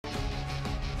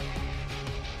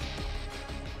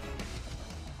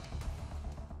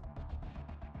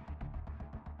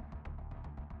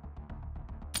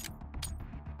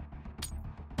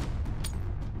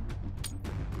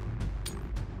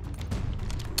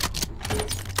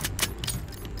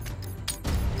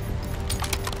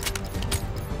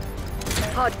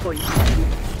hardpoint.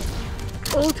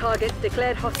 All targets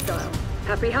declared hostile.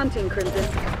 Happy hunting, Crimson.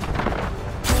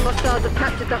 Hostiles have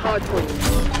captured the hardpoint.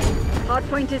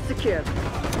 Hardpoint is secure.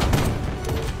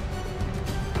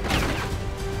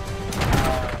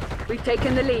 We've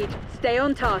taken the lead. Stay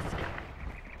on task.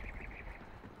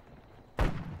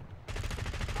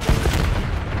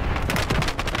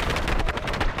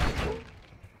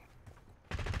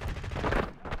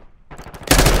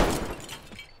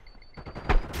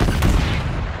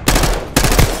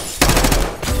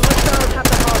 Hostiles have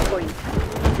the hardpoint.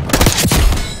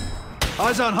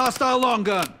 Eyes on hostile long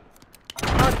gun.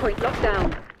 Hardpoint locked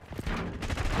down.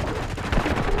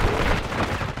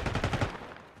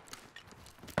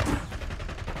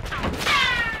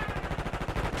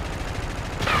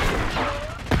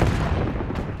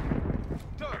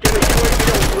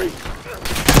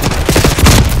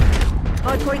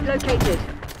 Hardpoint located.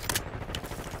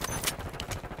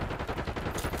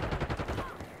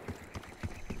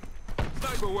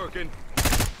 Sniper working.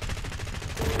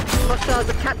 Hostiles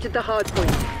have captured the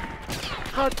hardpoint.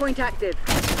 Hardpoint active.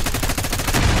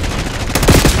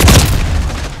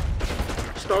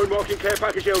 Stone marking care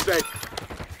package LZ.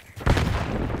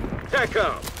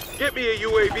 TACOM, get me a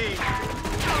UAV.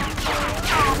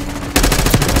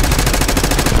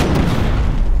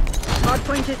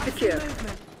 Hardpoint is secure.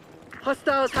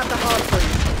 Hostiles have the hardpoint.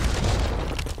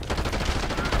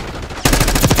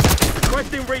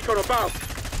 Requesting recon above.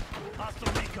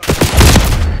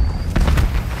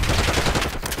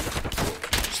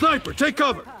 Sniper, take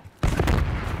cover.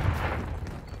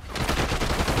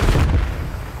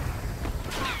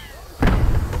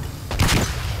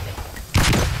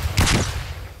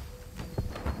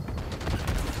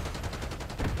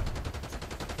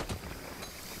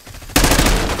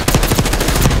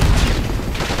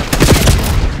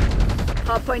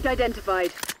 Hardpoint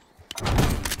identified.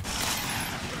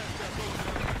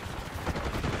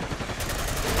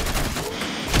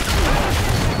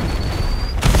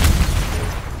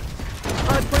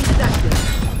 Hardpoint is active.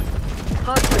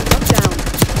 Hardpoint locked down.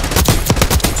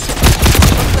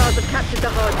 Hostiles have captured the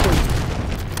hardpoint.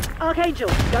 Archangel,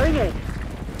 going in.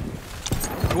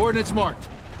 Coordinates marked.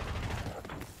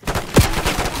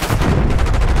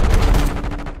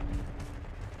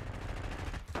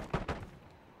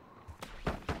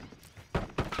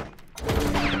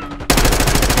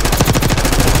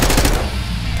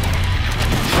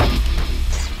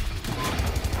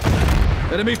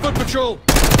 Enemy foot patrol!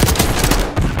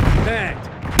 Tagged.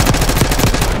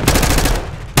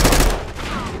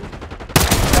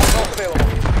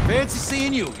 Fancy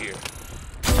seeing you here.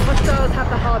 Hostiles have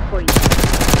the hardpoint.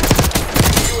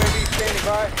 UAV standing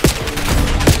by.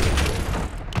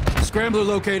 Scrambler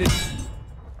located.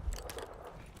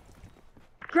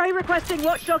 Gray requesting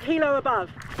watchdog helo above.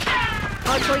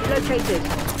 Hardpoint located.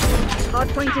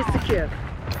 Hardpoint is secure.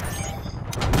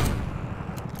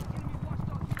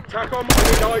 TACOM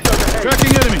marking eyes overhead.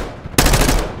 Tracking enemy.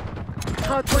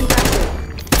 Hardpoint active.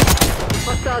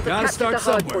 Hostiles Gotta have captured start the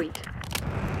somewhere. hardpoint.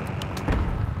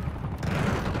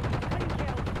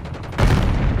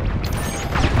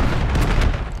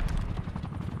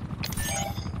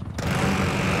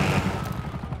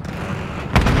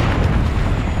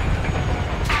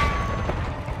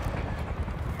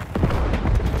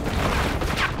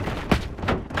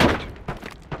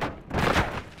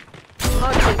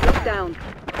 Hardpoint locked down.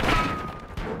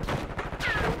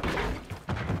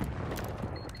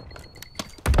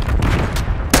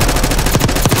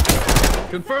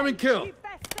 Confirming kill.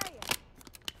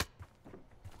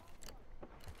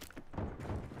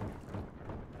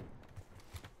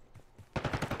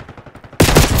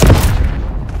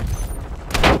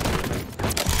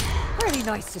 Really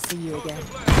nice to see you again.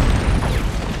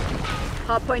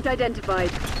 Hardpoint identified.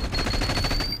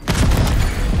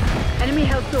 Enemy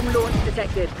Hellstorm launch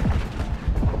detected.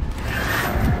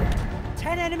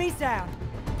 10 enemies down.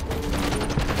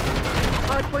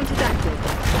 Hardpoint is active.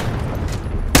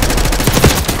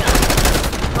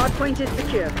 Hardpoint is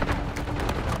secure.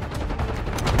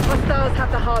 Hostiles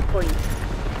have the hardpoint.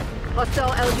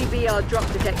 Hostile LGBR drop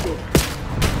detected.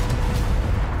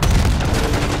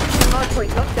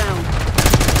 Hardpoint locked down.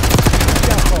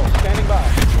 Standing by.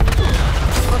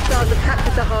 Hostiles have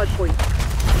captured the hardpoint.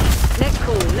 Next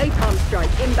call, napalm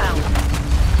strike inbound.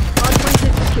 Hardpoint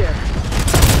is secure.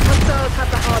 Hostiles have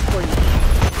the hardpoint.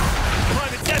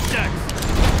 Private death jacks.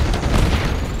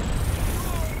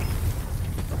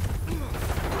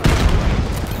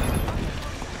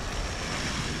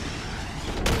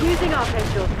 Using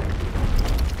Archangel.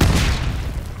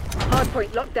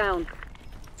 Hardpoint locked down.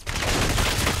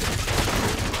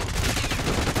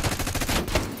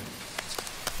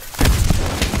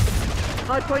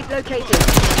 Hardpoint located.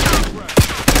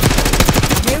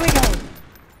 Here we go.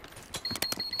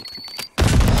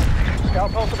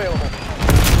 Scout pulse available.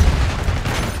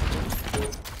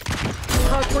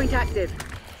 Hardpoint active.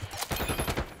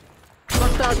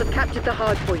 Hostiles have captured the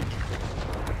hardpoint.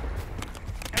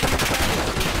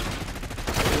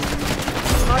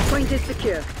 Hardpoint is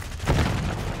secure.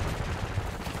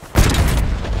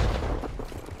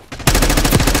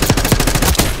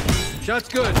 Shot's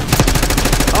good.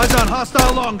 Eyes on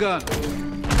hostile long gun.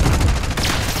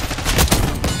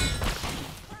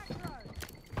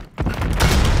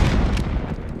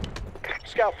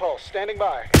 Scout pulse standing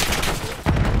by.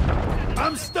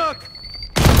 I'm stuck.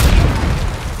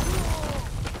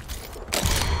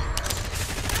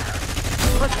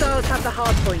 Hostiles have the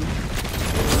hardpoint.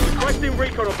 Requesting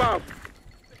recon above.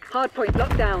 Hardpoint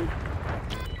locked down.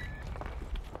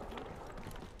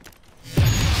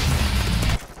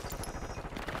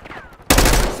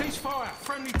 Ceasefire.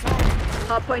 Friendly target.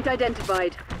 Hardpoint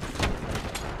identified.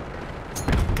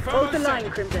 Hold the line,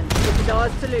 Crimson. It is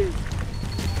ours to lose.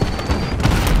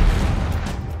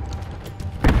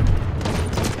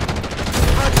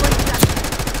 Hardpoint captured.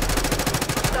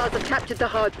 Hostiles have captured the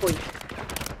hardpoint.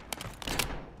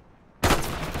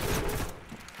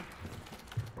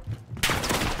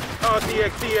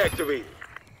 RTX deactivated.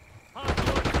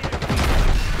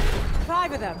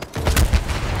 5 of them.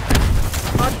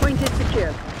 Hardpoint is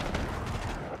secure.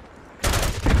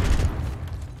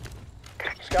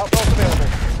 Scout pulse available.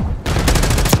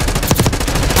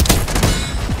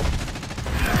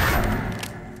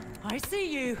 I see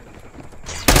you.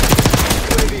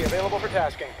 UAV available for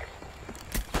tasking.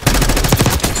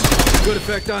 Good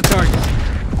effect on target.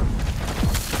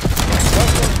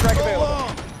 Hellstorm strike available.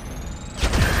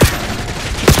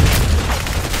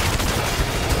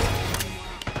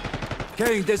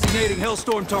 Kane designating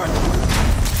Hellstorm target.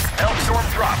 Hellstorm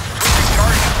drop. Switching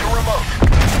targets to remote.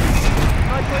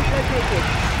 Hardpoint located.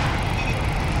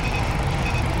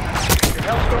 Your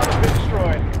Hellstorm has been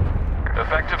destroyed.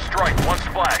 Effective strike once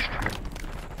flashed.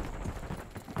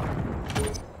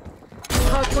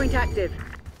 Hardpoint active.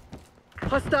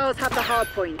 Hostiles have the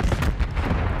hardpoint.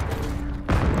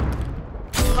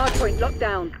 Hardpoint locked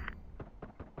down.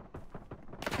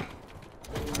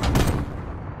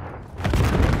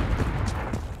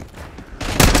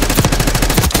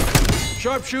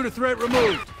 Sharpshooter threat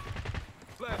removed.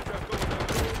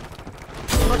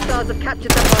 Hostiles have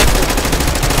captured the hardpoint.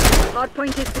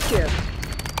 Hardpoint is secure.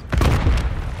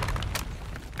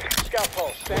 Scout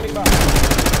pulse standing by.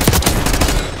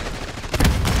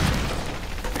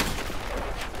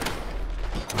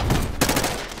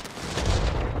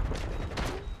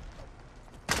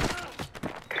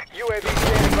 UAV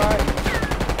standing by.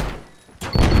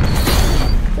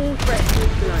 All threats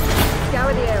neutralized.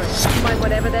 Scour the area. Find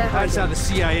whatever they're That's how hiding. the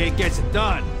CIA gets it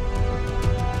done.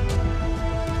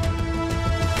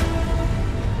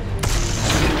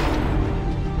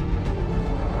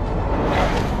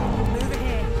 Move it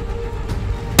here.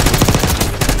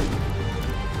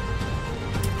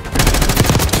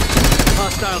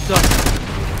 Hostile done.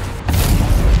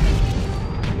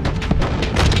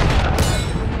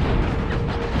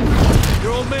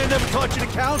 Your old man never taught you to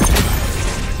count?